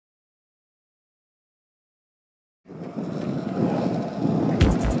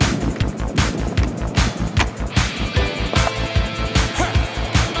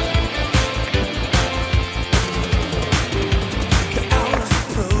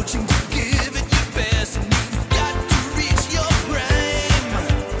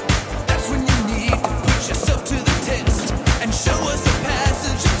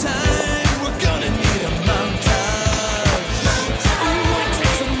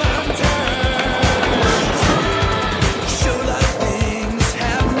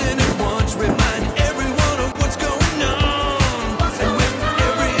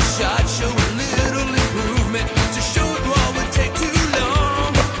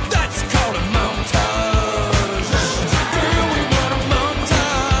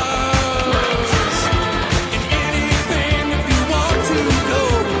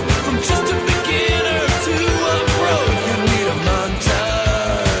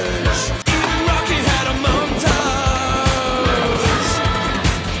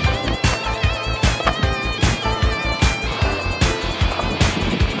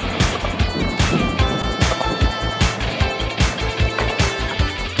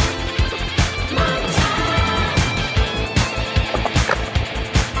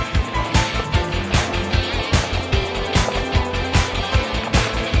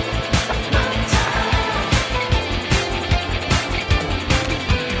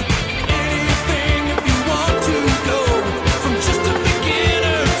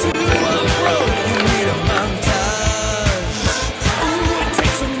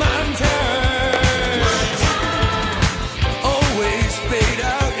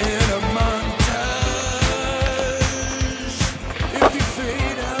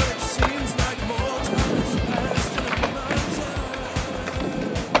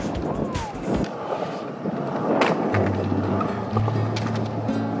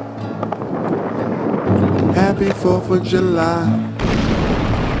Happy 4th of July.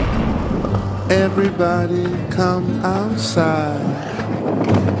 Everybody come outside.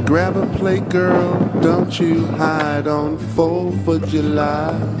 Grab a plate, girl, don't you hide on 4th of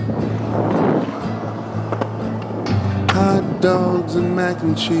July. Hot dogs and mac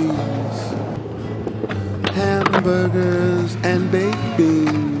and cheese, hamburgers and baked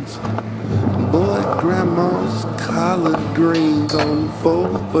beans. Boy, grandma's collard greens on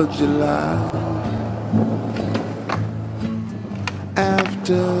 4th of July.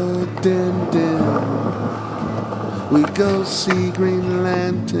 After din, we go see Green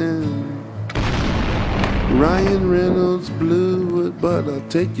Lantern. Ryan Reynolds blew it, but I'll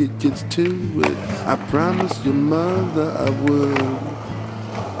take your kids to it. I promised your mother I would.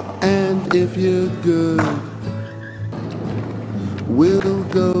 And if you're good, we'll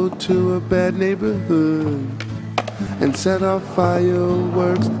go to a bad neighborhood and set off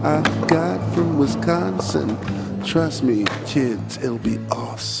fireworks I got from Wisconsin. Trust me, kids, it'll be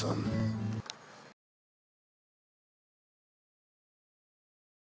awesome.